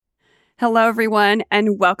Hello, everyone,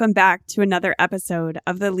 and welcome back to another episode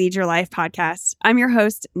of the Lead Your Life podcast. I'm your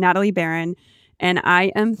host, Natalie Barron, and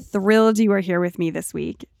I am thrilled you are here with me this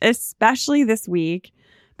week, especially this week,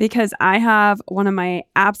 because I have one of my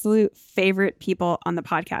absolute favorite people on the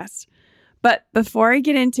podcast. But before I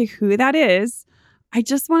get into who that is, I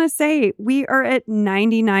just want to say we are at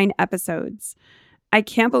 99 episodes. I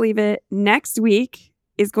can't believe it. Next week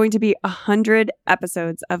is going to be 100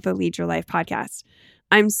 episodes of the Lead Your Life podcast.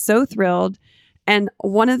 I'm so thrilled. And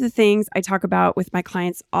one of the things I talk about with my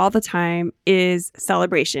clients all the time is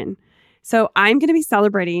celebration. So I'm going to be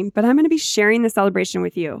celebrating, but I'm going to be sharing the celebration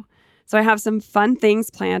with you. So I have some fun things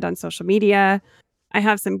planned on social media. I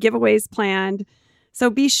have some giveaways planned. So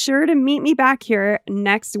be sure to meet me back here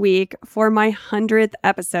next week for my 100th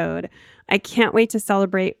episode. I can't wait to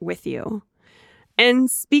celebrate with you.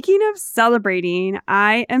 And speaking of celebrating,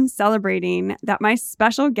 I am celebrating that my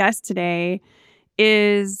special guest today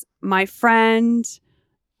is my friend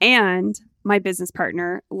and my business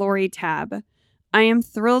partner, Lori Tabb. I am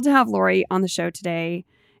thrilled to have Lori on the show today.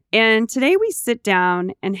 And today we sit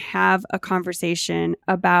down and have a conversation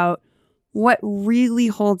about what really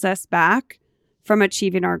holds us back from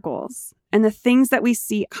achieving our goals and the things that we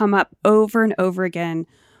see come up over and over again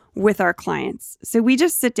with our clients. So we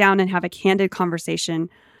just sit down and have a candid conversation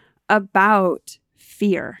about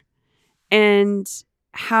fear and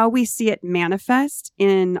how we see it manifest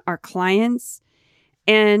in our clients.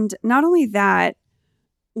 And not only that,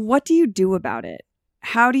 what do you do about it?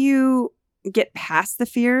 How do you get past the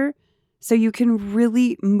fear so you can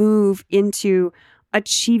really move into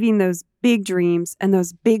achieving those big dreams and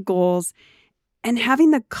those big goals and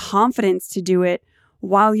having the confidence to do it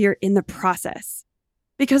while you're in the process?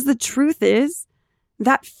 Because the truth is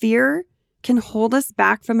that fear can hold us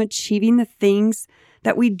back from achieving the things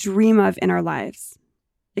that we dream of in our lives.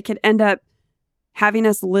 It could end up having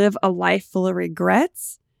us live a life full of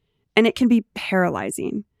regrets, and it can be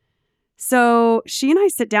paralyzing. So she and I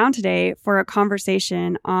sit down today for a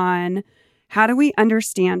conversation on how do we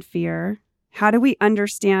understand fear? How do we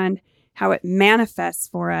understand how it manifests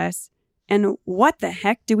for us? And what the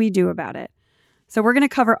heck do we do about it? So we're going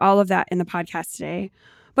to cover all of that in the podcast today.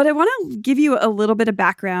 But I want to give you a little bit of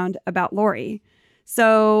background about Lori.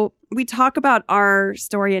 So we talk about our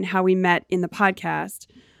story and how we met in the podcast,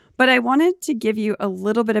 but I wanted to give you a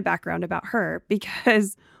little bit of background about her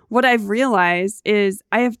because what I've realized is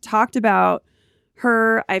I have talked about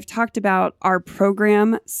her, I've talked about our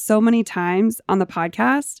program so many times on the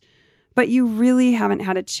podcast, but you really haven't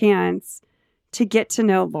had a chance to get to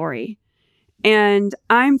know Lori. And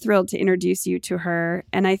I'm thrilled to introduce you to her.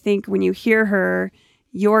 And I think when you hear her,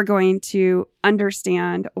 you're going to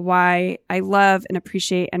understand why I love and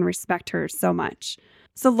appreciate and respect her so much.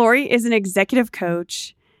 So Lori is an executive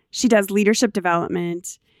coach. She does leadership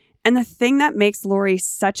development. And the thing that makes Lori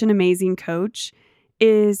such an amazing coach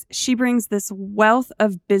is she brings this wealth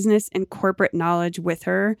of business and corporate knowledge with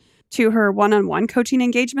her to her one-on-one coaching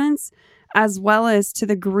engagements, as well as to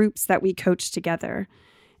the groups that we coach together.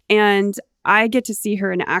 And I get to see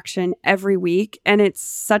her in action every week, and it's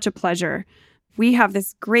such a pleasure. We have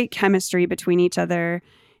this great chemistry between each other.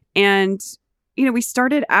 And, we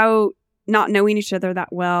started out not knowing each other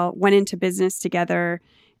that well, went into business together,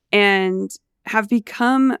 and have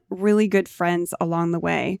become really good friends along the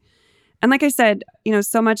way. And like I said,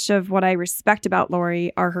 so much of what I respect about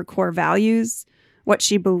Lori are her core values, what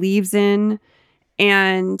she believes in,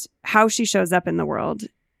 and how she shows up in the world.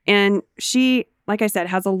 And she, like I said,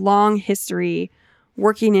 has a long history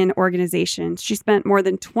working in organizations. She spent more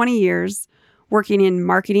than 20 years working in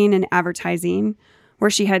marketing and advertising, where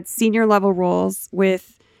she had senior level roles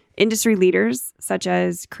with industry leaders such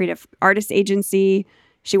as Creative Artist Agency.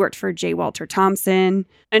 She worked for J. Walter Thompson,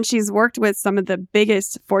 and she's worked with some of the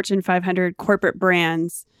biggest Fortune 500 corporate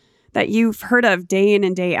brands that you've heard of day in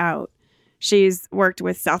and day out. She's worked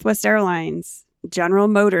with Southwest Airlines, General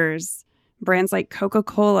Motors, brands like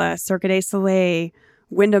Coca-Cola, Cirque du Soleil,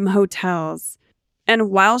 Wyndham Hotels. And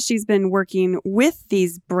while she's been working with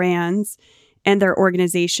these brands and their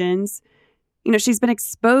organizations, she's been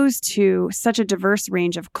exposed to such a diverse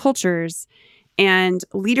range of cultures and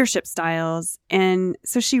leadership styles. And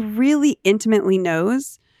so she really intimately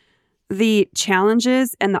knows the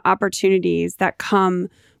challenges and the opportunities that come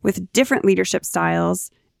with different leadership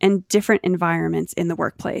styles and different environments in the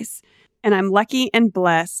workplace. And I'm lucky and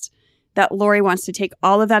blessed that Lori wants to take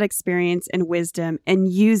all of that experience and wisdom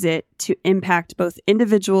and use it to impact both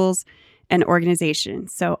individuals and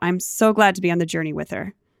organizations. So I'm so glad to be on the journey with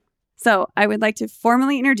her. So I would like to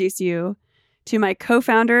formally introduce you to my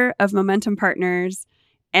co-founder of Momentum Partners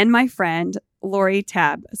and my friend, Lori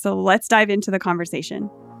Tabb. So let's dive into the conversation.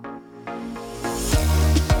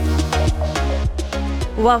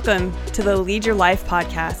 Welcome to the Lead Your Life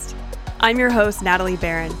podcast. I'm your host, Natalie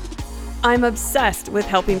Barron. I'm obsessed with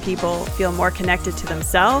helping people feel more connected to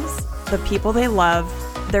themselves, the people they love,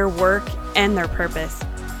 their work, and their purpose.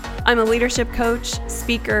 I'm a leadership coach,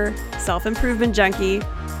 speaker, self-improvement junkie,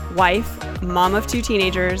 wife, mom of 2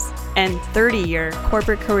 teenagers, and 30-year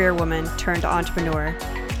corporate career woman turned entrepreneur.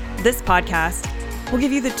 This podcast will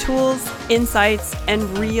give you the tools, insights, and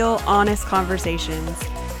real honest conversations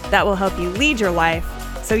that will help you lead your life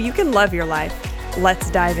so you can love your life. Let's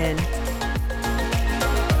dive in.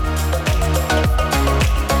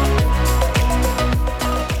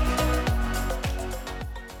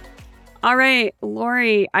 All right,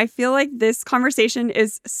 Lori, I feel like this conversation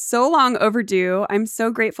is so long overdue. I'm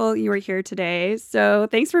so grateful you are here today. So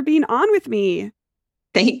thanks for being on with me.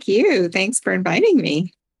 Thank you. Thanks for inviting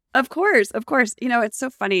me. Of course, of course. You know, it's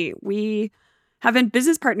so funny. We have been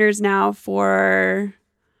business partners now for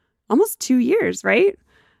almost 2 years, right?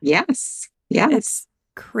 Yes. It's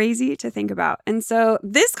crazy to think about. And so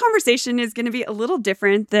this conversation is going to be a little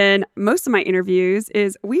different than most of my interviews.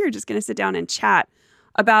 Is we are just going to sit down and chat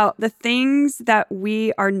about the things that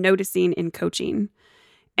we are noticing in coaching.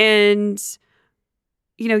 And,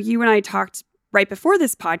 you know, you and I talked right before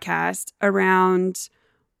this podcast around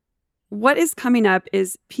what is coming up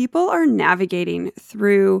is people are navigating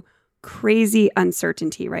through crazy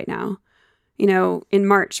uncertainty right now. You know, in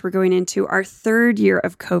March, we're going into our 3rd year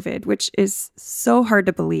of COVID, which is so hard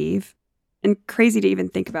to believe and crazy to even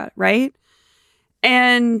think about, right?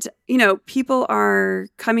 And, you know, people are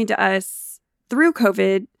coming to us through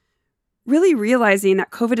COVID, really realizing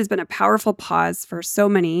that COVID has been a powerful pause for so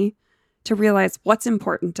many to realize what's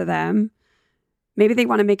important to them. Maybe they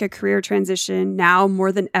want to make a career transition now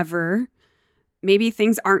more than ever. Maybe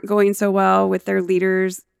things aren't going so well with their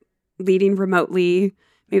leaders leading remotely.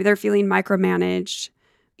 Maybe they're feeling micromanaged.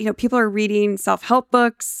 You know, people are reading self-help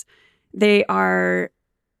books. They are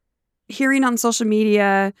hearing on social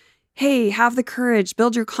media, hey, have the courage,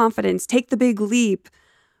 build your confidence, take the big leap.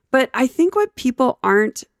 But I think what people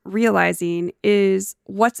aren't realizing is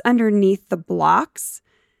what's underneath the blocks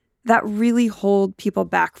that really hold people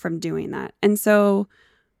back from doing that. And so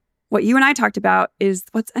what you and I talked about is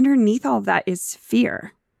what's underneath all of that is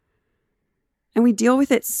fear. And we deal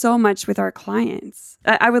with it so much with our clients.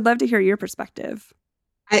 I would love to hear your perspective.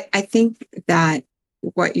 I think that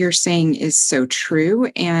what you're saying is so true.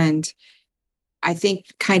 And I think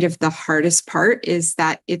kind of the hardest part is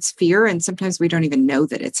that it's fear. And sometimes we don't even know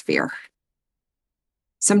that it's fear.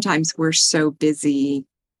 Sometimes we're so busy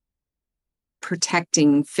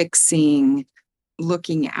protecting, fixing,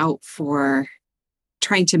 looking out for,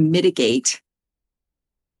 trying to mitigate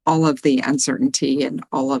all of the uncertainty and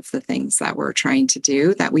all of the things that we're trying to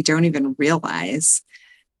do that we don't even realize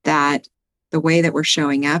that the way that we're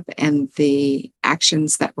showing up and the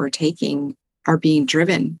actions that we're taking are being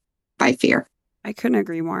driven by fear. I couldn't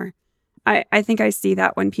agree more. I think I see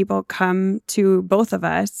that when people come to both of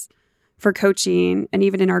us for coaching and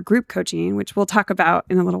even in our group coaching, which we'll talk about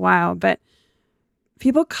in a little while, but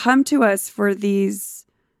people come to us for these,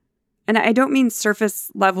 and I don't mean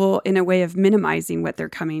surface level in a way of minimizing what they're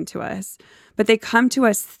coming to us, but they come to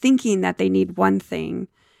us thinking that they need one thing.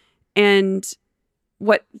 And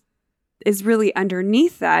what is really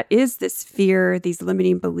underneath that is this fear, these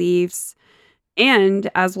limiting beliefs, and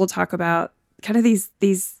as we'll talk about, kind of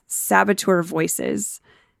these saboteur voices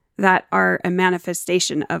that are a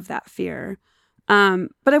manifestation of that fear.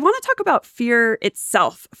 But I want to talk about fear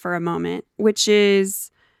itself for a moment, which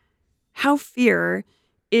is how fear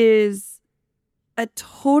is a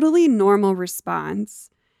totally normal response,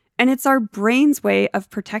 and it's our brain's way of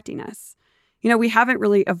protecting us. You know, we haven't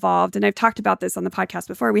really evolved, and I've talked about this on the podcast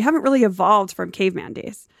before, we haven't really evolved from caveman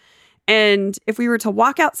days. And if we were to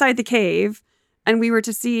walk outside the cave and we were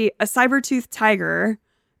to see a saber-toothed tiger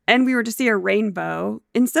and we were to see a rainbow,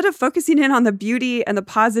 instead of focusing in on the beauty and the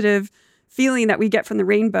positive feeling that we get from the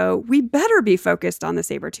rainbow, we better be focused on the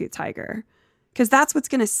saber-toothed tiger because that's what's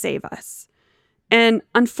going to save us. And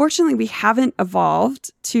unfortunately, we haven't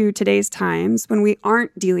evolved to today's times when we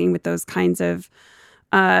aren't dealing with those kinds of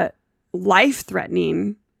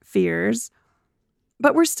life-threatening fears,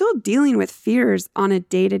 but we're still dealing with fears on a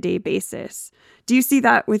day-to-day basis. Do you see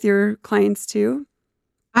that with your clients too?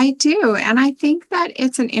 I do. And I think that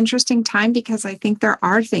it's an interesting time because I think there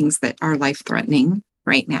are things that are life-threatening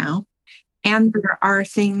right now. And there are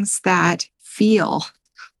things that feel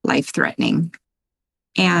life-threatening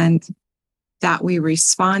and that we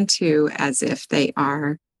respond to as if they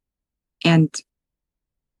are, and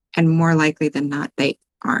more likely than not, they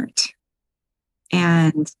aren't.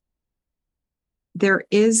 And there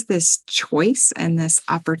is this choice and this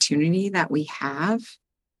opportunity that we have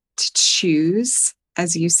to choose,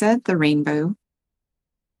 as you said, the rainbow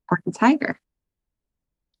or the tiger.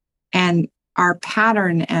 And our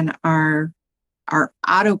pattern and our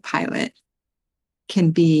autopilot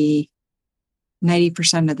can be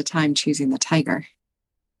 90% of the time choosing the tiger.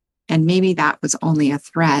 And maybe that was only a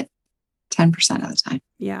threat 10% of the time.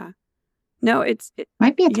 Yeah. No, it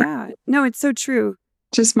might be a threat. Yeah. No, it's so true.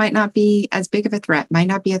 Just might not be as big of a threat, might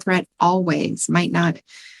not be a threat always, might not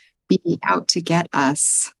be out to get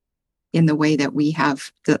us in the way that we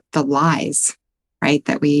have the lies, right,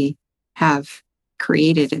 that we have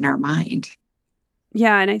created in our mind.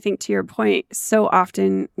 Yeah. And I think to your point, so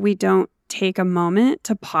often we don't take a moment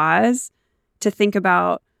to pause to think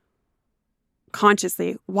about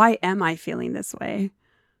consciously, why am I feeling this way?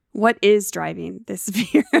 What is driving this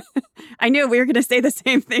fear? I knew we were going to say the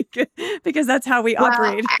same thing because that's how we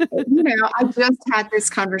operate. I just had this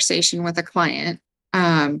conversation with a client,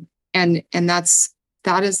 and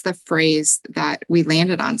that is the phrase that we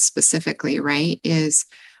landed on specifically, right? Is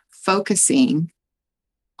focusing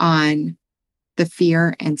on the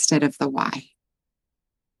fear instead of the why.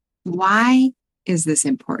 Why is this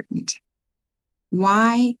important?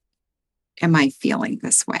 Why am I feeling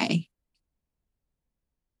this way?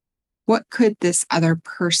 What could this other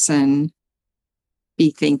person be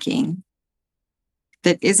thinking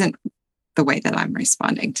that isn't the way that I'm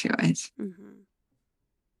responding to it? Mm-hmm.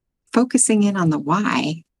 Focusing in on the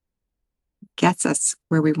why gets us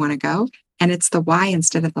where we want to go. And it's the why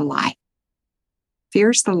instead of the lie.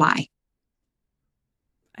 Fear's the lie.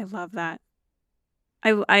 I love that.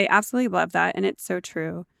 I absolutely love that. And it's so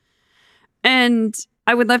true. And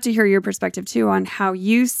I would love to hear your perspective too on how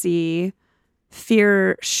you see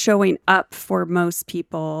fear showing up for most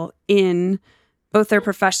people in both their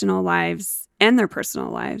professional lives and their personal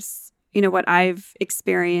lives. What I've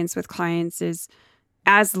experienced with clients is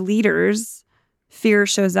as leaders, fear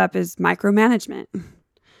shows up as micromanagement.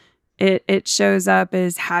 It shows up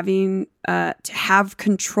as having to have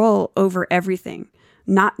control over everything,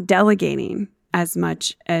 not delegating as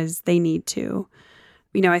much as they need to.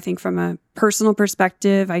 I think from a personal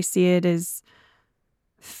perspective, I see it as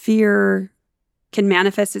fear can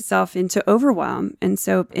manifest itself into overwhelm. And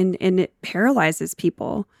so, and it paralyzes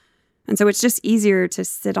people. And so it's just easier to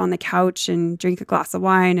sit on the couch and drink a glass of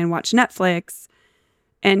wine and watch Netflix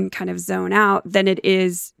and kind of zone out than it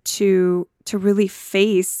is to really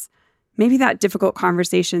face maybe that difficult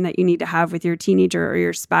conversation that you need to have with your teenager or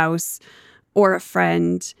your spouse or a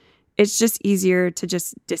friend. It's just easier to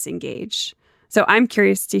just disengage. So I'm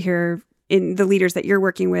curious to hear in the leaders that you're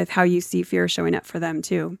working with, how you see fear showing up for them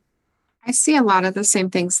too. I see a lot of the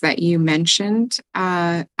same things that you mentioned.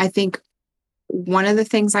 I think one of the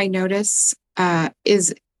things I notice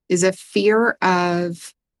is a fear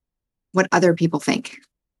of what other people think,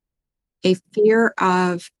 a fear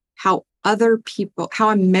of how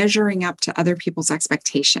I'm measuring up to other people's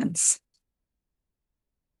expectations.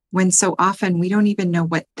 When so often we don't even know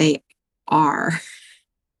what they are.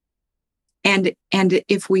 And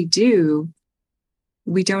if we do,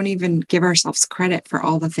 we don't even give ourselves credit for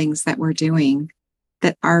all the things that we're doing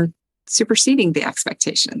that are superseding the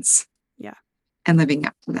expectations. Yeah. And living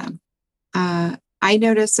up to them. I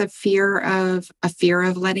notice a fear of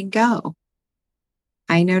letting go.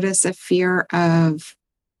 I notice a fear of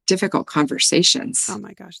difficult conversations. Oh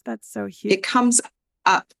my gosh, that's so huge. It comes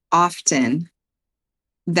up often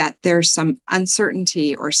that there's some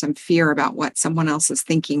uncertainty or some fear about what someone else is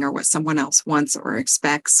thinking or what someone else wants or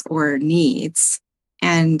expects or needs.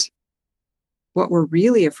 And what we're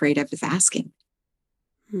really afraid of is asking.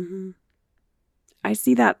 Mm-hmm. I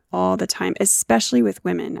see that all the time, especially with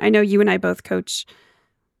women. I know you and I both coach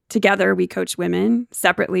together. We coach women.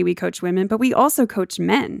 Separately, we coach women, but we also coach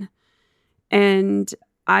men. And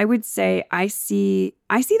I would say I see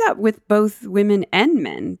that with both women and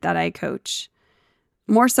men that I coach.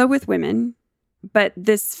 More so with women, but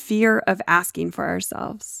this fear of asking for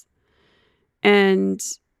ourselves. And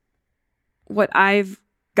what I've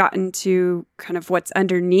gotten to kind of what's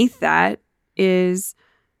underneath that is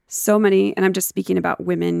so many, and I'm just speaking about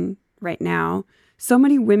women right now, so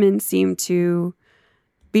many women seem to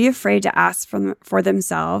be afraid to ask for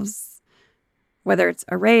themselves, whether it's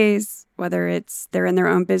a raise, whether it's they're in their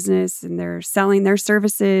own business and they're selling their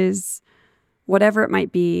services, whatever it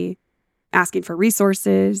might be, asking for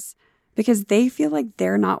resources, because they feel like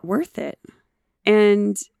they're not worth it.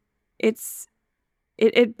 And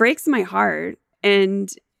it breaks my heart. And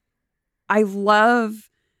I love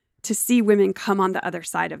to see women come on the other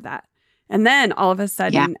side of that. And then all of a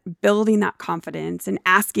sudden, building that confidence and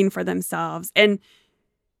asking for themselves and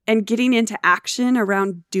getting into action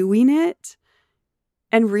around doing it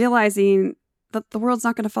and realizing the world's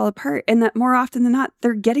not going to fall apart, and that more often than not,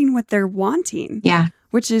 they're getting what they're wanting. Yeah.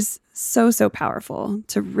 Which is so, so powerful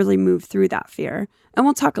to really move through that fear. And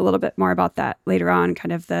we'll talk a little bit more about that later on,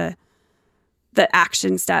 kind of the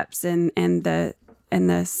action steps and the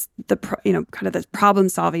kind of the problem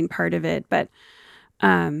solving part of it. But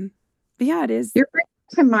yeah, it is. You're bringing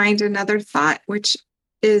to mind another thought, which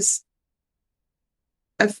is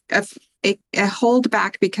a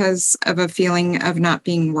holdback because of a feeling of not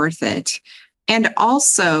being worth it. And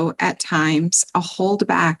also at times a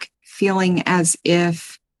holdback feeling as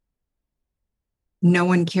if no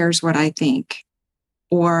one cares what I think,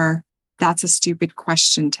 or that's a stupid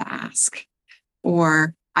question to ask,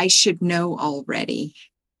 or I should know already.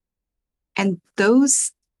 And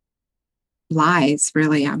those lies,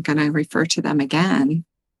 really, I'm going to refer to them again,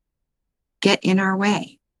 get in our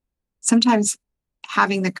way. Sometimes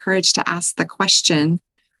having the courage to ask the question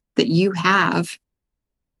that you have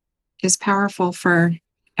is powerful for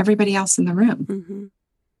everybody else in the room. Mm-hmm.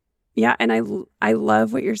 Yeah. And I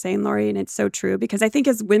love what you're saying, Lori, and it's so true, because I think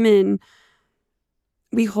as women,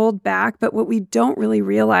 we hold back, but what we don't really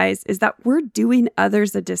realize is that we're doing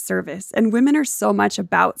others a disservice. And women are so much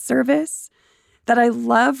about service that I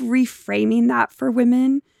love reframing that for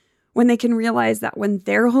women when they can realize that when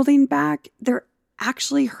they're holding back, they're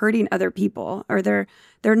actually hurting other people, or they're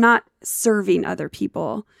not serving other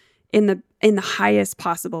people in the highest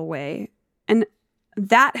possible way. And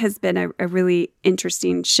that has been a really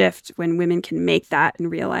interesting shift when women can make that and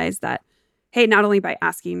realize that, hey, not only by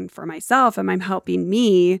asking for myself am I helping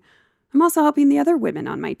me, I'm also helping the other women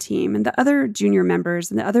on my team and the other junior members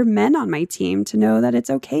and the other men on my team to know that it's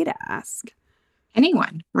okay to ask.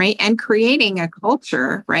 Anyone, right? And creating a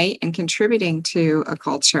culture, right? And contributing to a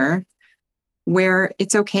culture where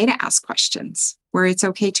it's okay to ask questions, where it's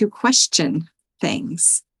okay to question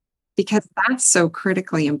things, because that's so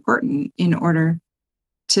critically important in order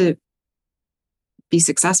to be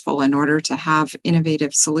successful, in order to have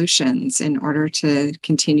innovative solutions, in order to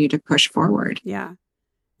continue to push forward. Yeah.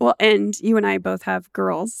 Well, and you and I both have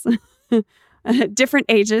girls, different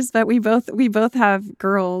ages, but we both have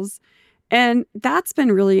girls. And that's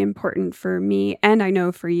been really important for me, and I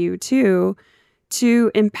know for you too,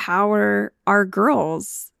 to empower our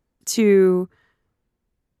girls to,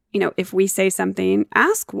 if we say something,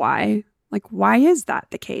 ask why. Like, why is that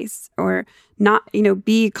the case? Or not,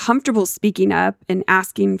 be comfortable speaking up and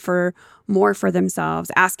asking for more for themselves,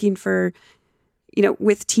 asking for,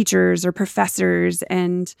 with teachers or professors.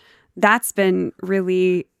 And that's been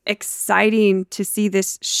really exciting to see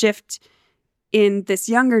this shift in this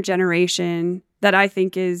younger generation that I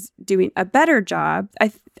think is doing a better job.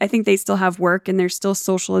 I think they still have work and there's still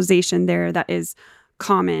socialization there that is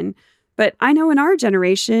common. But I know in our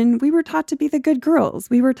generation, we were taught to be the good girls.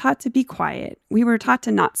 We were taught to be quiet. We were taught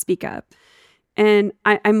to not speak up. And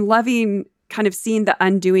I'm loving kind of seeing the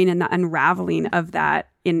undoing and the unraveling of that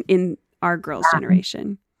in our girls'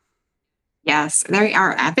 generation. Yes, they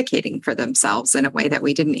are advocating for themselves in a way that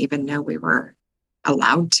we didn't even know we were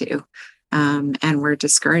allowed to, and we're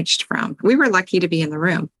discouraged from. We were lucky to be in the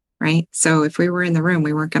room, right? So if we were in the room,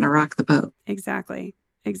 we weren't going to rock the boat. Exactly.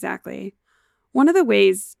 One of the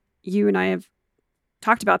ways you and I have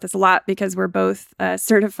talked about this a lot, because we're both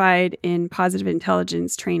certified in positive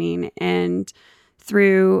intelligence training, and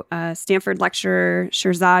through Stanford lecturer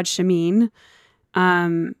Shirzad Chamine,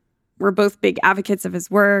 we're both big advocates of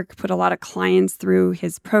his work, put a lot of clients through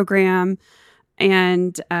his program,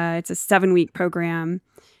 and it's a 7-week program.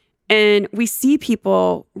 And we see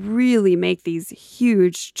people really make these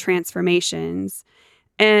huge transformations.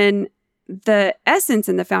 And the essence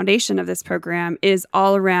and the foundation of this program is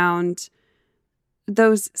all around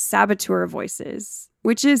those saboteur voices,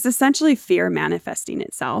 which is essentially fear manifesting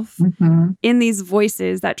itself in these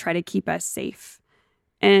voices that try to keep us safe.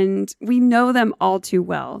 And we know them all too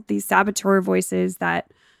well, these saboteur voices that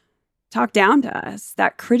talk down to us,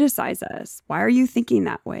 that criticize us. Why are you thinking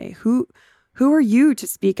that way? Who are you to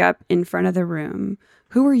speak up in front of the room?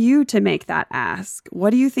 Who are you to make that ask?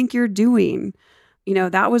 What do you think you're doing?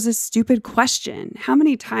 That was a stupid question. How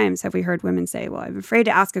many times have we heard women say, well, I'm afraid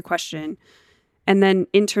to ask a question. And then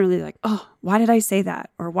internally like, oh, why did I say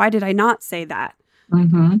that? Or why did I not say that?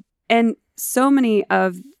 Mm-hmm. And so many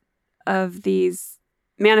of these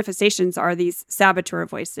manifestations are these saboteur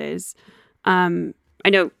voices. I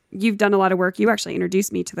know you've done a lot of work. You actually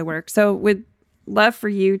introduced me to the work. So would love for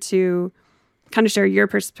you to kind of share your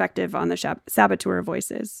perspective on the saboteur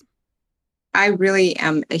voices. I really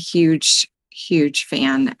am a huge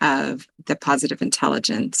fan of the positive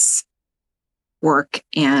intelligence work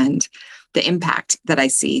and the impact that I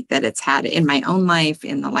see that it's had in my own life,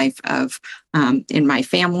 in the life of, in my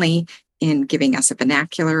family, in giving us a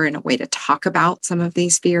vernacular and a way to talk about some of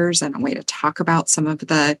these fears and a way to talk about some of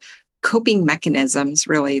the coping mechanisms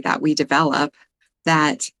really that we develop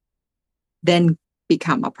that then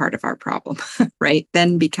become a part of our problem, right?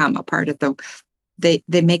 Then become a part of they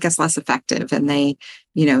make us less effective, and they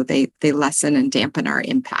lessen and dampen our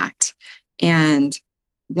impact. And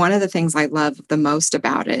one of the things I love the most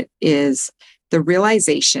about it is the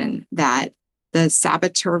realization that the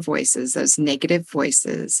saboteur voices, those negative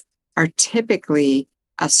voices, are typically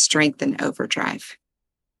a strength in overdrive.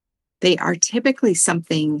 They are typically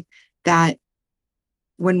something that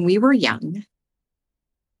when we were young,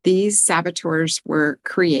 these saboteurs were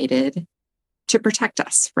created to protect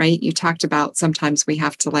us, right? You talked about sometimes we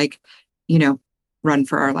have to run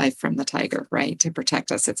for our life from the tiger, right? To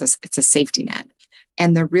protect us. It's a safety net.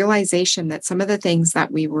 And the realization that some of the things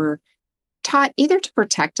that we were taught either to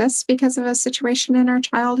protect us because of a situation in our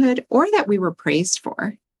childhood or that we were praised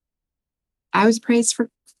for. I was praised for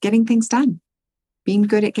getting things done, being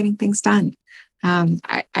good at getting things done.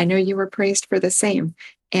 I know you were praised for the same.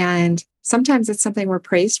 And sometimes it's something we're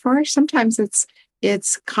praised for. Sometimes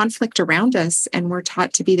it's conflict around us and we're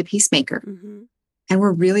taught to be the peacemaker. Mm-hmm. And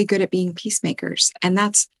we're really good at being peacemakers. And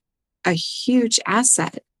that's a huge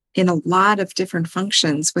asset in a lot of different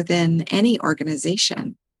functions within any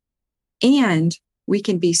organization. And we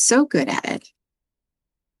can be so good at it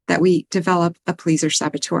that we develop a pleaser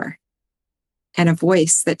saboteur and a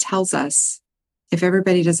voice that tells us, if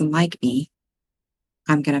everybody doesn't like me,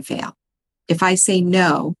 I'm going to fail. If I say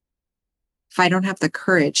no, if I don't have the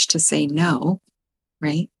courage to say no,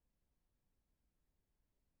 right,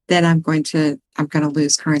 then I'm going to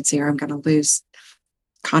lose currency, or I'm going to lose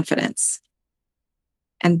confidence.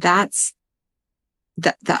 And that's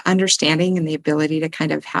the understanding and the ability to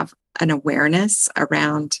kind of have an awareness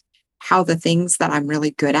around how the things that I'm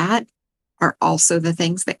really good at are also the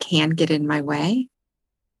things that can get in my way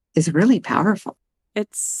is really powerful.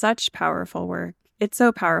 It's such powerful work. It's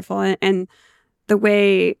so powerful. And the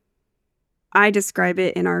way I describe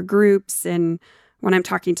it in our groups and when I'm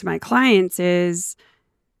talking to my clients is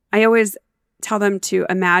I always tell them to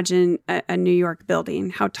imagine a New York building,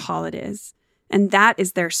 how tall it is. And that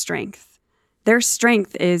is their strength. Their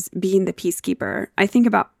strength is being the peacekeeper. I think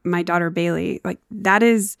about my daughter, Bailey, like that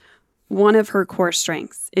is one of her core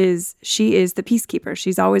strengths is she is the peacekeeper.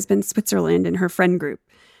 She's always been Switzerland in her friend group.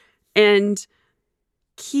 And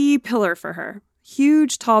key pillar for her,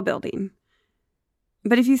 huge, tall building.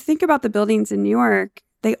 But if you think about the buildings in New York,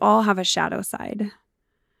 they all have a shadow side.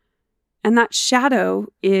 And that shadow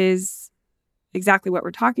is exactly what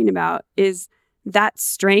we're talking about, is that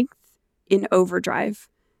strength in overdrive.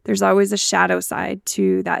 There's always a shadow side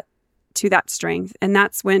to that strength. And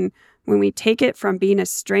that's when we take it from being a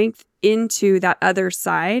strength into that other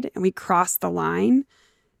side and we cross the line,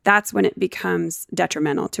 that's when it becomes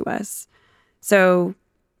detrimental to us. So,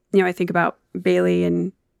 I think about Bailey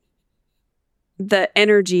and the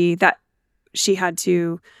energy that she had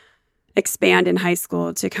to expand in high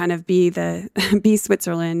school to kind of be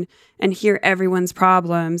Switzerland and hear everyone's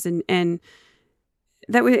problems and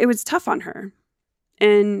that it was tough on her.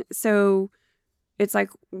 And so it's like,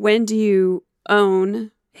 when do you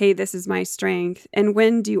own, hey, this is my strength? And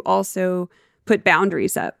when do you also put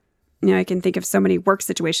boundaries up? I can think of so many work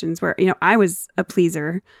situations where, I was a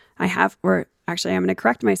pleaser. I'm going to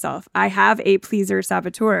correct myself. I have a pleaser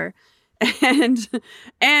saboteur. And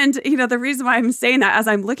the reason why I'm saying that as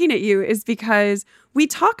I'm looking at you is because we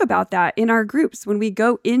talk about that in our groups when we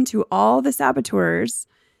go into all the saboteurs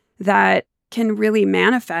that can really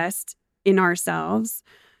manifest in ourselves.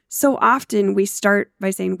 So often we start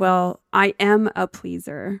by saying, well, I am a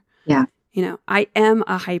pleaser. Yeah. I am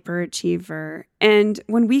a hyperachiever. And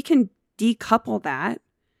when we can decouple that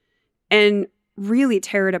and really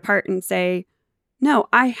tear it apart and say, no,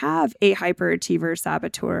 I have a hyperachiever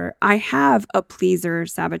saboteur. I have a pleaser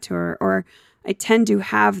saboteur, or I tend to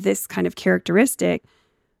have this kind of characteristic.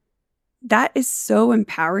 That is so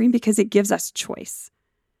empowering because it gives us choice.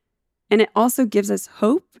 And it also gives us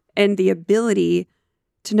hope and the ability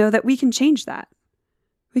to know that we can change that.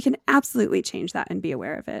 We can absolutely change that and be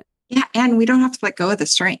aware of it. Yeah, and we don't have to let go of the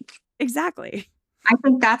strength. Exactly. I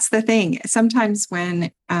think that's the thing. Sometimes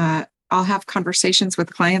when I'll have conversations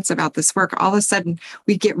with clients about this work, all of a sudden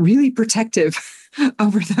we get really protective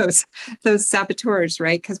over those saboteurs,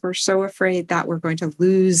 right? Because we're so afraid that we're going to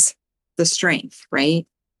lose the strength, right?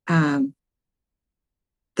 The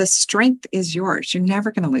strength is yours. You're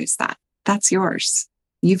never going to lose that. That's yours.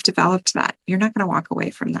 You've developed that. You're not going to walk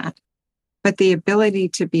away from that. But the ability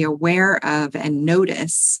to be aware of and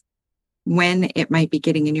notice when it might be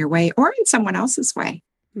getting in your way or in someone else's way.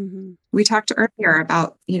 Mm-hmm. We talked earlier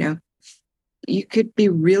about, you could be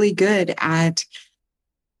really good at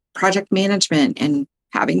project management and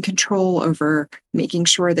having control over making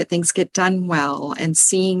sure that things get done well and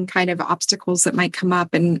seeing kind of obstacles that might come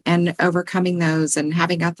up and overcoming those and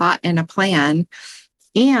having a thought and a plan,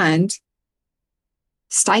 and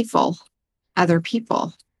stifle other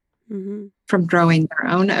people from growing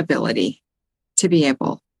their own ability to be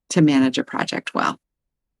able to manage a project well,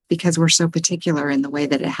 because we're so particular in the way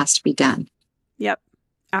that it has to be done. Yep,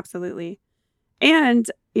 absolutely.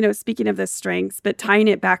 And, speaking of the strengths, but tying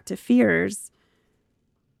it back to fears,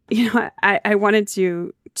 I wanted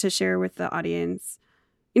to share with the audience,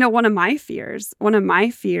 one of my fears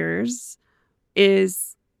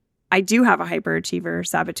is I do have a hyperachiever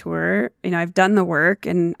saboteur. I've done the work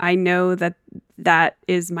and I know that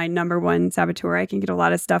is my number one saboteur. I can get a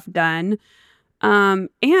lot of stuff done. And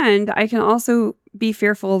I can also be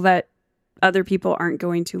fearful that other people aren't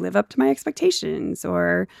going to live up to my expectations,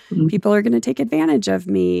 or people are going to take advantage of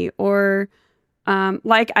me, or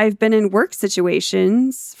like I've been in work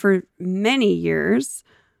situations for many years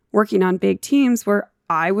working on big teams where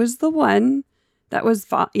I was the one that was,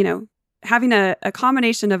 having a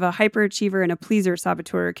combination of a hyperachiever and a pleaser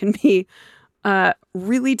saboteur can be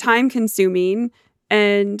really time consuming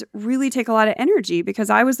and really take a lot of energy, because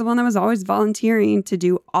I was the one that was always volunteering to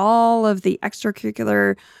do all of the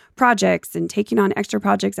extracurricular projects and taking on extra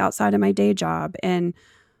projects outside of my day job. And,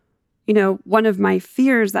 one of my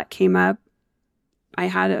fears that came up, I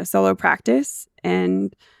had a solo practice,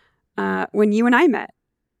 and when you and I met,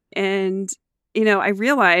 and, I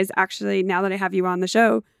realized, actually, now that I have you on the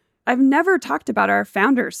show, I've never talked about our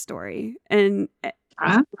founder's story. And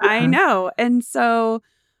I know. And so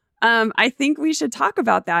I think we should talk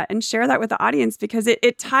about that and share that with the audience, because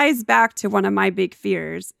it ties back to one of my big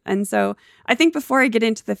fears. And so I think before I get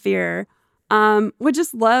into the fear, would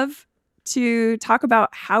just love to talk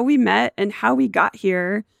about how we met and how we got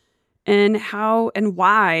here, and how and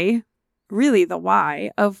why, really the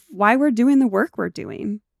why of why we're doing the work we're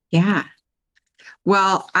doing. Yeah.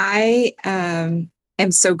 Well, I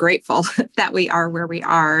am so grateful that we are where we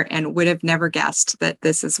are, and would have never guessed that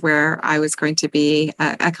this is where I was going to be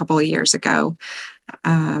a couple of years ago.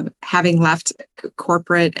 Having left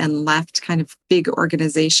corporate and left kind of big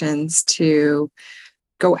organizations to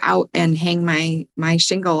go out and hang my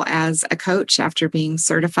shingle as a coach after being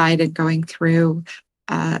certified and going through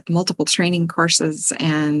multiple training courses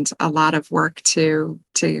and a lot of work to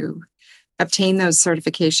obtain those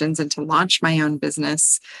certifications and to launch my own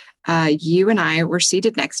business. You and I were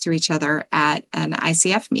seated next to each other at an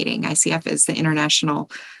ICF meeting. ICF is the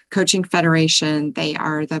International Coaching Federation. They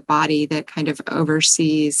are the body that kind of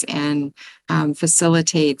oversees and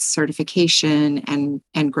facilitates certification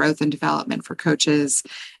and growth and development for coaches.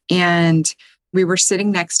 And we were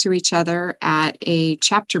sitting next to each other at a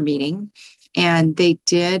chapter meeting, and they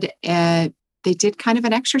did kind of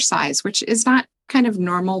an exercise, which is not kind of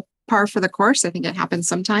normal par for the course. I think it happens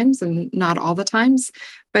sometimes and not all the times,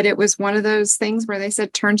 but it was one of those things where they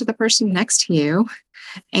said, turn to the person next to you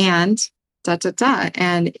and da, da, da.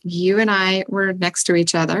 And you and I were next to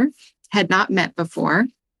each other, had not met before,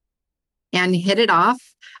 and hit it off.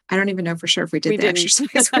 I don't even know for sure if we did the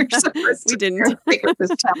exercise. We didn't.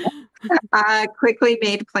 Quickly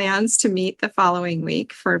made plans to meet the following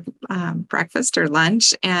week for breakfast or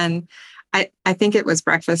lunch. And I think it was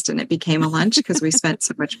breakfast and it became a lunch because we spent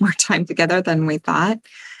so much more time together than we thought.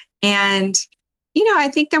 And, I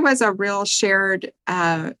think there was a real shared,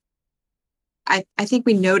 I think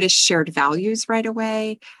we noticed shared values right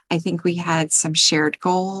away. I think we had some shared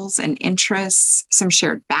goals and interests, some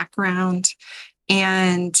shared background.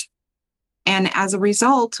 And as a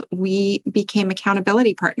result, we became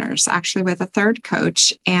accountability partners, actually with a third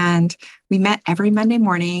coach. And we met every Monday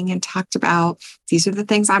morning and talked about, these are the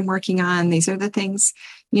things I'm working on. These are the things,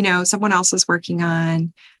 someone else is working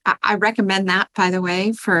on. I recommend that, by the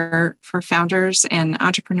way, for founders and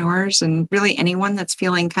entrepreneurs, and really anyone that's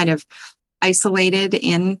feeling kind of isolated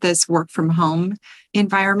in this work from home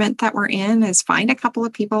environment that we're in, is find a couple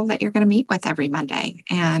of people that you're going to meet with every Monday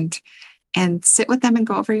and sit with them and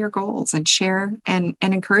go over your goals and share and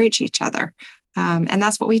encourage each other. And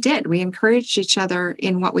that's what we did. We encouraged each other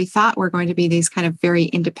in what we thought were going to be these kind of very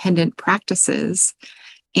independent practices.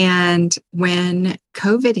 And when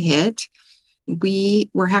COVID hit, we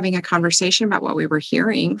were having a conversation about what we were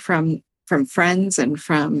hearing from friends and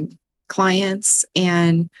from clients,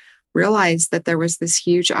 and realized that there was this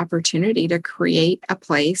huge opportunity to create a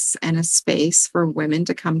place and a space for women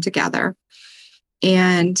to come together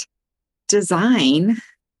and design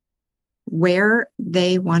where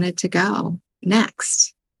they wanted to go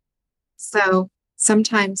next. So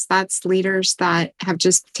Sometimes that's leaders that have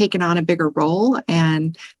just taken on a bigger role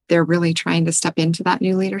and they're really trying to step into that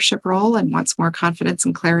new leadership role and wants more confidence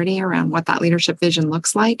and clarity around what that leadership vision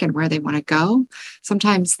looks like and where they want to go.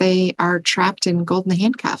 Sometimes they are trapped in golden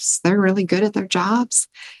handcuffs. They're really good at their jobs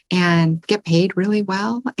and get paid really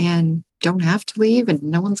well and don't have to leave, and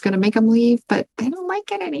no one's going to make them leave, but they don't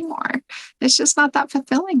like it anymore. It's just not that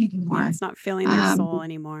fulfilling anymore. Yeah, it's not filling their soul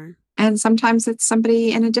anymore. And sometimes it's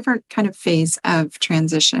somebody in a different kind of phase of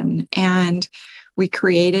transition. And we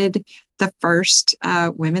created the first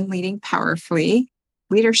Women Leading Powerfully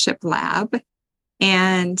Leadership Lab.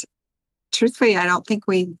 And truthfully, I don't think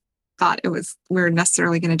we thought we were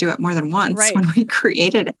necessarily going to do it more than once when we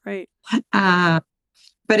created it. Right.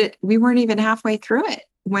 But we weren't even halfway through it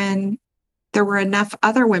when there were enough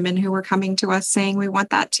other women who were coming to us saying, we want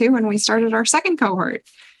that too. And we started our second cohort.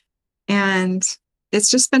 And it's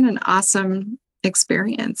just been an awesome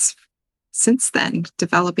experience since then,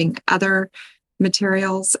 developing other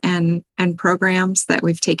materials and programs that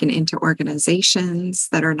we've taken into organizations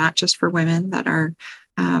that are not just for women, that are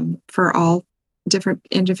for all different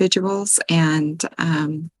individuals, and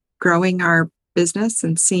growing our business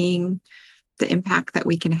and seeing the impact that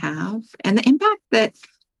we can have and the impact that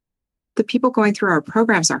the people going through our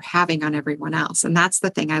programs are having on everyone else. And that's the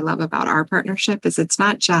thing I love about our partnership is it's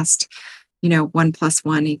not just 1 +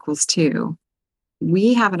 1 = 2.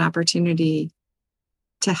 We have an opportunity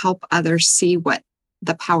to help others see what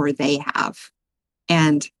the power they have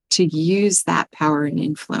and to use that power and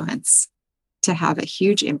influence to have a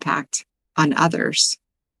huge impact on others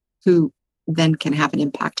who then can have an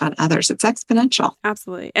impact on others. It's exponential.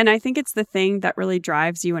 Absolutely. And I think it's the thing that really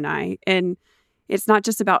drives you and I. And it's not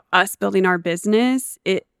just about us building our business.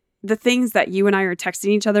 The things that you and I are texting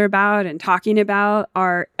each other about and talking about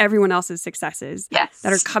are everyone else's successes that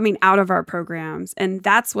are coming out of our programs. And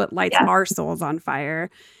that's what lights our souls on fire.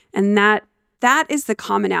 And that is the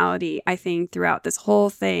commonality, I think, throughout this whole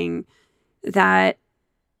thing, that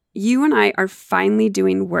you and I are finally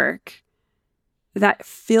doing work that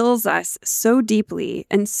fills us so deeply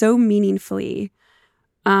and so meaningfully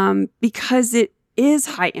because it is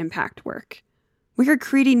high impact work. We are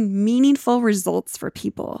creating meaningful results for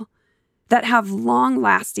people that have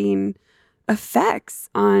long-lasting effects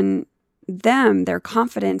on them, their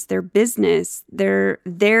confidence, their business,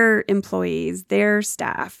 their employees, their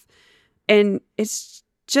staff. And it's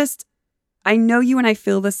just, I know you and I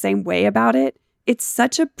feel the same way about it. It's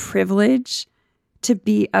such a privilege to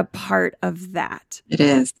be a part of that. It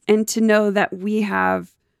is. And to know that we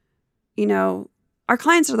have, our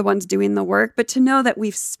clients are the ones doing the work, but to know that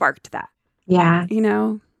we've sparked that. Yeah.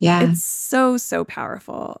 Yeah. It's so, so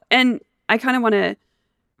powerful. And I kind of want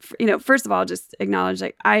to, first of all, just acknowledge,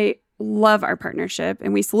 I love our partnership,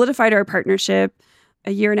 and we solidified our partnership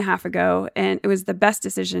a 1.5 years ago, and it was the best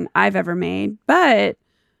decision I've ever made. But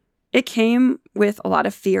it came with a lot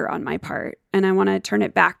of fear on my part. And I want to turn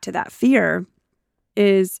it back to that fear.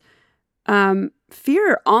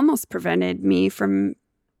 Fear almost prevented me from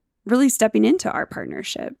really stepping into our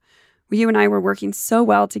partnership. You and I were working so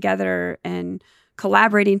well together and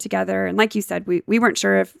collaborating together. And like you said, we weren't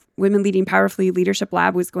sure if Women Leading Powerfully Leadership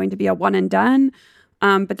Lab was going to be a one and done.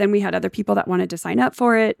 But then we had other people that wanted to sign up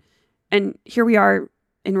for it. And here we are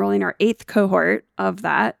enrolling our 8th cohort of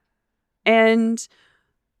that. And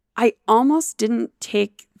I almost didn't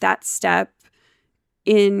take that step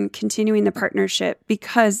in continuing the partnership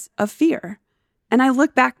because of fear. And I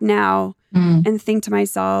look back now and think to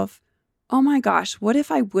myself, oh my gosh, what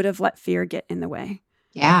if I would have let fear get in the way?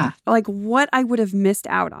 Yeah. Like what I would have missed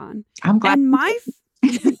out on. I'm glad. And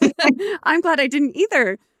I'm glad I didn't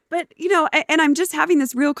either. But, and I'm just having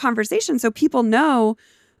this real conversation so people know.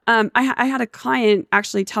 I had a client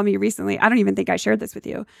actually tell me recently, I don't even think I shared this with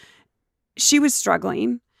you. She was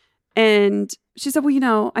struggling and she said,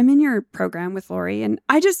 well, I'm in your program with Lori, and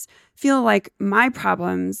I just feel like my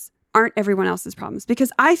problems aren't everyone else's problems, because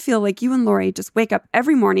I feel like you and Lori just wake up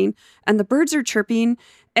every morning and the birds are chirping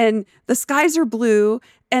and the skies are blue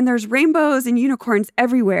and there's rainbows and unicorns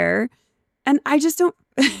everywhere. And I just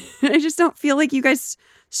don't feel like you guys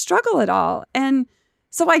struggle at all. And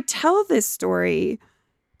so I tell this story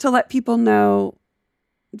to let people know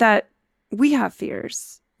that we have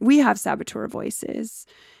fears. We have saboteur voices.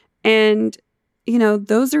 And,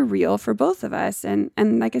 those are real for both of us. And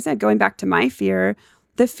like I said, going back to my fear,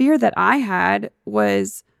 the fear that I had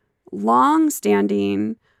was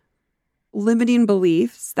long-standing limiting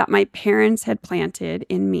beliefs that my parents had planted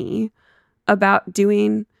in me about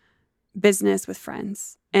doing business with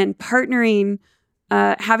friends and partnering,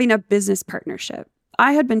 having a business partnership.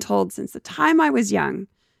 I had been told since the time I was young,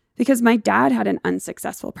 because my dad had an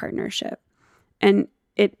unsuccessful partnership. And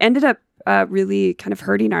it ended up really kind of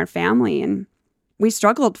hurting our family. And we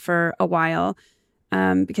struggled for a while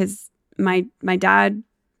because my dad,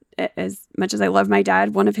 as much as I love my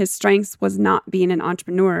dad, one of his strengths was not being an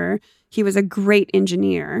entrepreneur. He was a great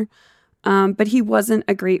engineer, but he wasn't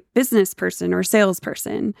a great business person or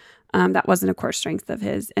salesperson. That wasn't a core strength of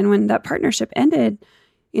his. And when that partnership ended,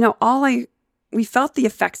 we felt the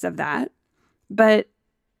effects of that, but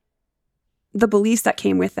the beliefs that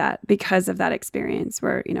came with that because of that experience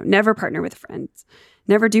were, never partner with friends,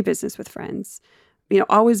 never do business with friends,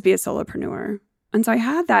 always be a solopreneur. And so I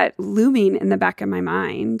had that looming in the back of my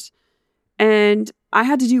mind, and I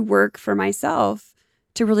had to do work for myself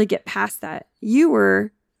to really get past that. You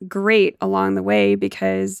were great along the way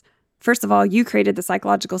because, first of all, you created the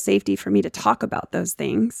psychological safety for me to talk about those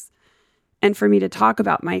things and for me to talk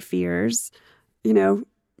about my fears.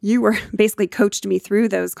 You were basically coached me through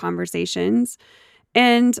those conversations.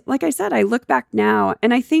 And like I said, I look back now,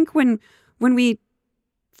 and I think when we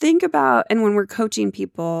think about, and when we're coaching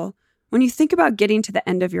people, when you think about getting to the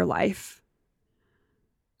end of your life,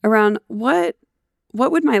 around what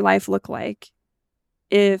would my life look like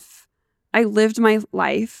if I lived my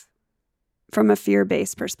life from a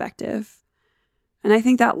fear-based perspective? And I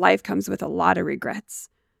think that life comes with a lot of regrets.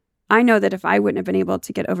 I know that if I wouldn't have been able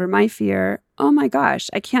to get over my fear, oh my gosh,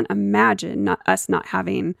 I can't imagine us not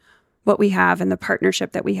having what we have and the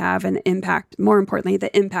partnership that we have and the impact, more importantly,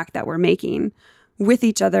 the impact that we're making with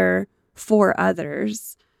each other for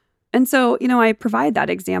others. And so, I provide that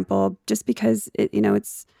example just because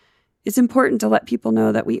it's important to let people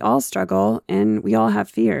know that we all struggle and we all have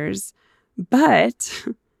fears, but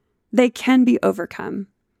they can be overcome.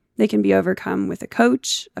 They can be overcome with a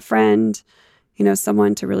coach, a friend,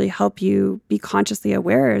 someone to really help you be consciously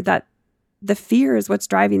aware that the fear is what's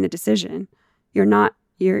driving the decision. You're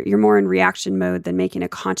more in reaction mode than making a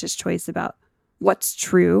conscious choice about what's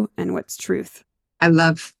true and what's truth. I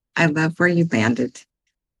love where you landed.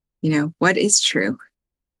 What is true?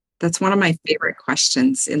 That's one of my favorite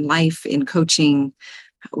questions in life, in coaching,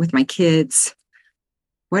 with my kids.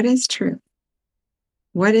 What is true?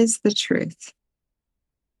 What is the truth?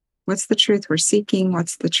 What's the truth we're seeking?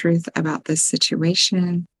 What's the truth about this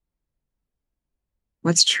situation?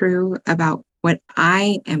 What's true about what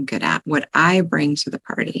I am good at, what I bring to the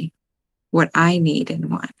party, what I need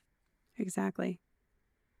and want? Exactly.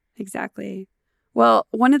 Well,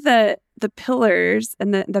 one of the pillars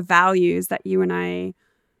and the values that you and I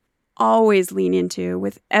always lean into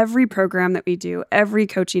with every program that we do, every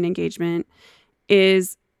coaching engagement,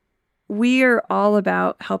 is we are all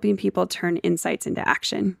about helping people turn insights into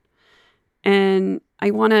action. And I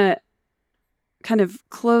want to kind of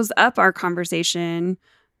close up our conversation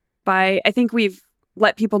by, I think we've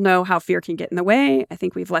let people know how fear can get in the way. I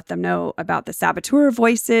think we've let them know about the saboteur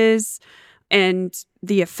voices and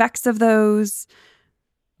the effects of those.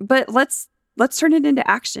 But let's turn it into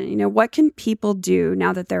action. What can people do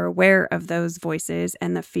now that they're aware of those voices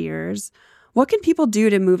and the fears? What can people do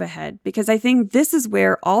to move ahead? Because I think this is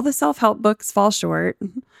where all the self-help books fall short.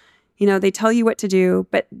 They tell you what to do,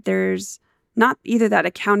 but there's not either that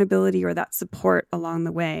accountability or that support along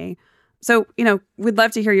the way. So, we'd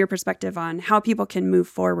love to hear your perspective on how people can move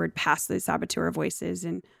forward past those saboteur voices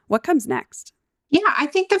and what comes next. Yeah, I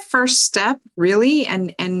think the first step really,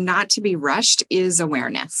 and not to be rushed, is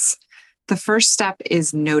awareness. The first step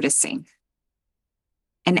is noticing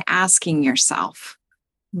and asking yourself,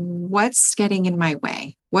 what's getting in my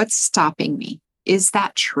way? What's stopping me? Is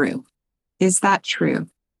that true? Is that true?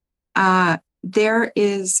 There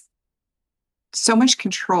is so much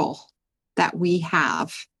control that we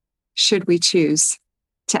have, should we choose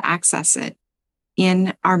to access it,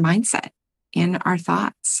 in our mindset, in our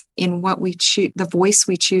thoughts, in what we choose, the voice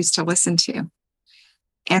we choose to listen to.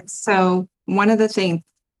 And so one of the things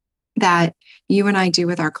that you and I do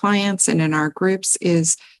with our clients and in our groups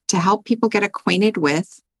is to help people get acquainted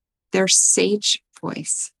with their sage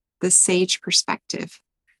voice, the sage perspective,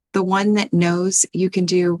 the one that knows you can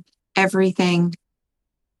do everything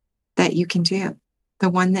that you can do, the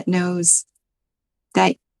one that knows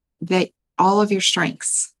that all of your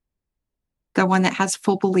strengths, the one that has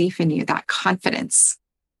full belief in you, that confidence.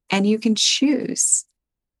 And you can choose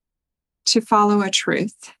to follow a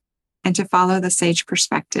truth and to follow the sage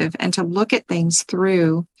perspective and to look at things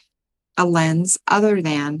through a lens other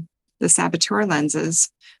than the saboteur lenses,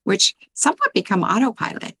 which somewhat become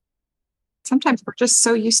autopilot. Sometimes we're just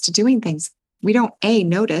so used to doing things. We don't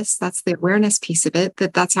notice, that's the awareness piece of it,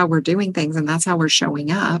 that's how we're doing things and that's how we're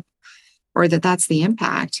showing up, or that's the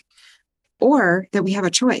impact, or that we have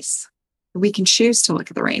a choice. We can choose to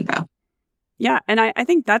look at the rainbow. Yeah. And I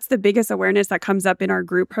think that's the biggest awareness that comes up in our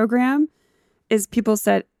group program is people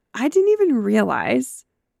said, I didn't even realize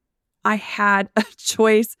I had a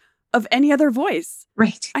choice of any other voice.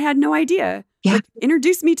 Right. I had no idea. Yeah. Like,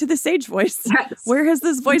 introduce me to the sage voice. Yes. Where has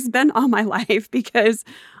this voice been all my life? Because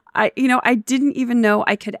I didn't even know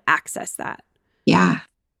I could access that. Yeah.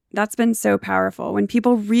 That's been so powerful. When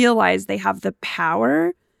people realize they have the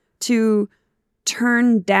power to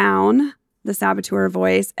turn down the saboteur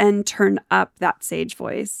voice and turn up that sage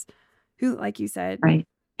voice, who, like you said. Right.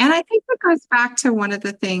 And I think that goes back to one of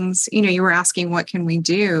the things, you were asking, what can we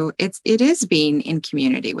do? It is being in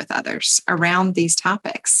community with others around these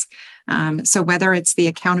topics. So whether it's the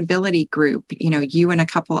accountability group, you and a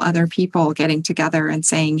couple other people getting together and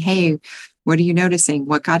saying, hey, what are you noticing?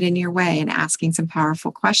 What got in your way? And asking some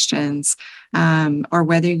powerful questions. Or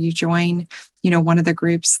whether you join, one of the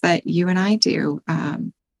groups that you and I do,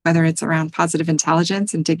 whether it's around positive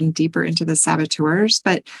intelligence and digging deeper into the saboteurs,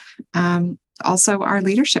 but also our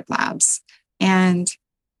leadership labs, and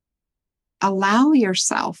allow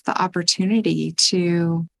yourself the opportunity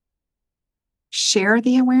to share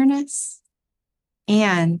the awareness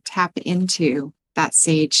and tap into that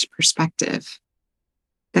sage perspective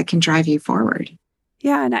that can drive you forward.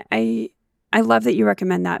 Yeah. And I love that you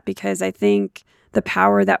recommend that, because I think the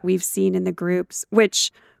power that we've seen in the groups,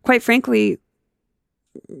 which quite frankly,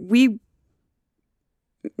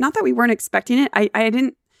 not that we weren't expecting it.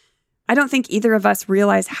 I don't think either of us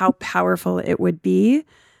realized how powerful it would be,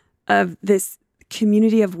 of this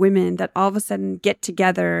community of women that all of a sudden get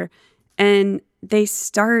together and they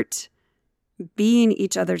start being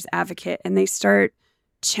each other's advocate, and they start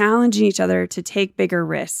challenging each other to take bigger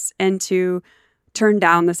risks and to turn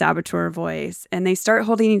down the saboteur voice, and they start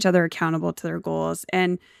holding each other accountable to their goals,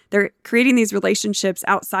 and they're creating these relationships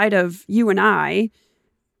outside of you and I.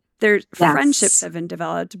 Their friendships have been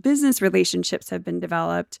developed, business relationships have been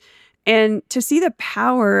developed. And to see the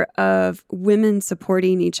power of women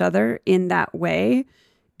supporting each other in that way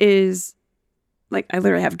is like, I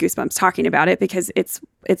literally have goosebumps talking about it, because it's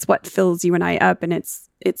what fills you and I up, and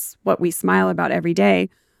it's what we smile about every day.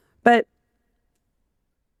 But,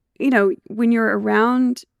 when you're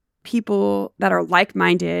around people that are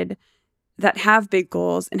like-minded, that have big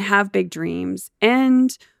goals and have big dreams,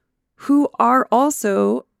 and who are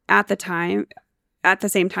also at the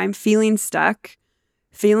same time feeling stuck,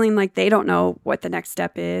 feeling like they don't know what the next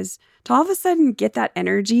step is, to all of a sudden get that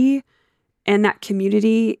energy and that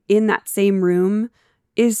community in that same room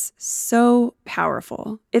is so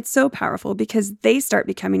powerful. It's so powerful because they start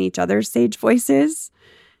becoming each other's sage voices,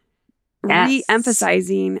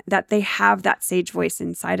 re-emphasizing that they have that sage voice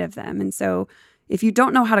inside of them. And so if you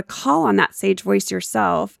don't know how to call on that sage voice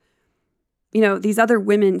yourself, these other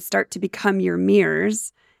women start to become your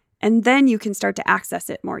mirrors, and then you can start to access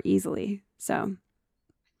it more easily. So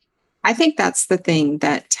I think that's the thing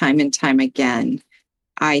that time and time again,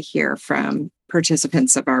 I hear from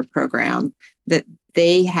participants of our program that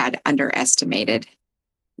they had underestimated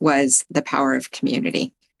was the power of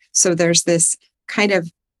community. So there's this kind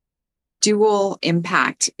of dual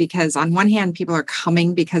impact, because on one hand, people are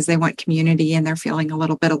coming because they want community and they're feeling a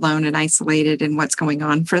little bit alone and isolated in what's going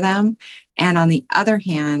on for them. And on the other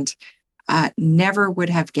hand, never would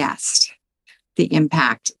have guessed the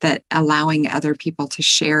impact that allowing other people to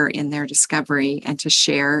share in their discovery and to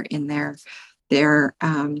share in their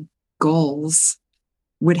goals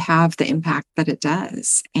would have the impact that it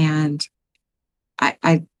does. And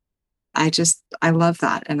I love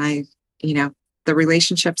that. And the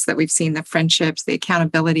relationships that we've seen, the friendships, the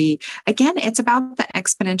accountability, again, it's about the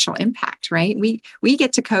exponential impact, right? We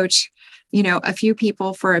get to coach, a few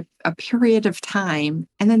people for a period of time,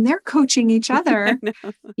 and then they're coaching each other, on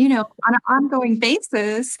an ongoing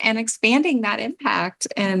basis and expanding that impact.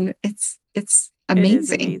 And it's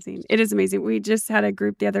amazing. It is amazing. We just had a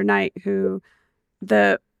group the other night who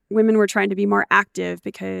the women were trying to be more active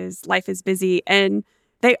because life is busy, and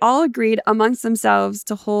they all agreed amongst themselves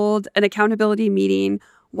to hold an accountability meeting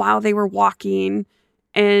while they were walking.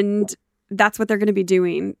 And that's what they're going to be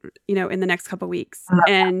doing, in the next couple of weeks.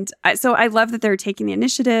 And so I love that they're taking the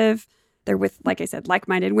initiative. They're with, like I said,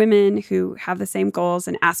 like-minded women who have the same goals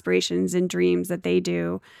and aspirations and dreams that they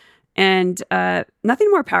do. And nothing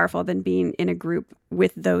more powerful than being in a group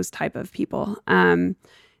with those type of people. And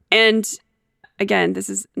again, this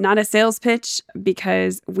is not a sales pitch,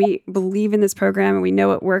 because we believe in this program and we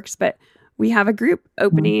know it works, but we have a group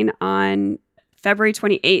opening on February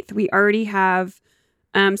 28th. We already have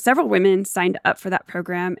several women signed up for that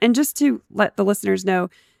program. And just to let the listeners know,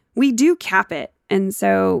 we do cap it. And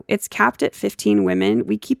so it's capped at 15 women.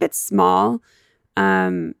 We keep it small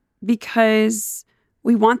because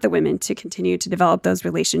we want the women to continue to develop those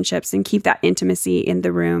relationships and keep that intimacy in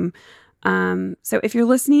the room. So if you're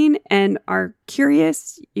listening and are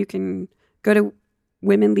curious, you can go to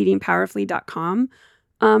womenleadingpowerfully.com,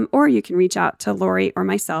 or you can reach out to Lori or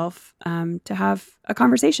myself to have a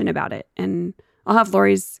conversation about it. And I'll have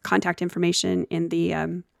Lori's contact information in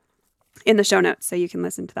the show notes, so you can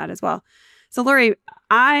listen to that as well. So Lori,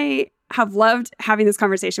 I have loved having this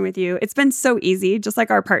conversation with you. It's been so easy, just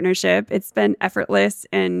like our partnership. It's been effortless,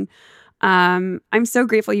 and I'm so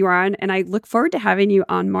grateful you are on, and I look forward to having you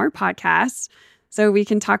on more podcasts so we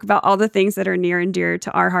can talk about all the things that are near and dear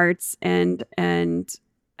to our hearts and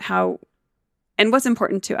what's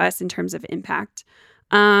important to us in terms of impact.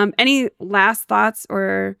 Any last thoughts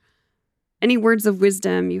or any words of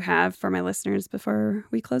wisdom you have for my listeners before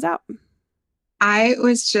we close out? I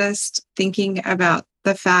was just thinking about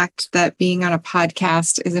the fact that being on a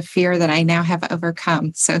podcast is a fear that I now have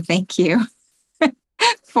overcome. So thank you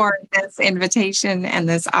for this invitation and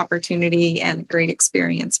this opportunity and great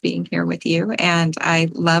experience being here with you. And I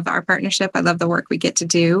love our partnership. I love the work we get to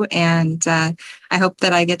do. And I hope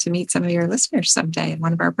that I get to meet some of your listeners someday in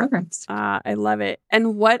one of our programs. I love it.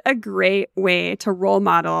 And what a great way to role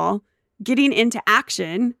model. Getting into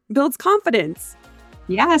action builds confidence.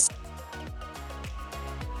 Yes.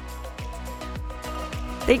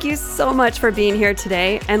 Thank you so much for being here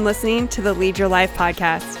today and listening to the Lead Your Life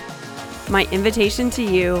podcast. My invitation to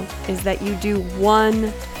you is that you do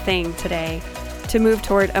one thing today to move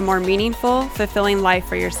toward a more meaningful, fulfilling life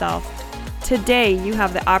for yourself. Today, you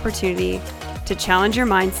have the opportunity to challenge your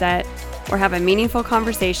mindset or have a meaningful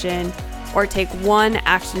conversation or take one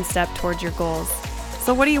action step towards your goals.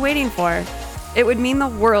 So what are you waiting for? It would mean the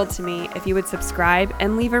world to me if you would subscribe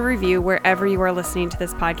and leave a review wherever you are listening to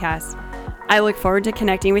this podcast. I look forward to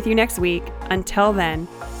connecting with you next week. Until then,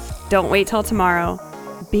 don't wait till tomorrow.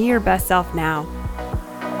 Be your best self now.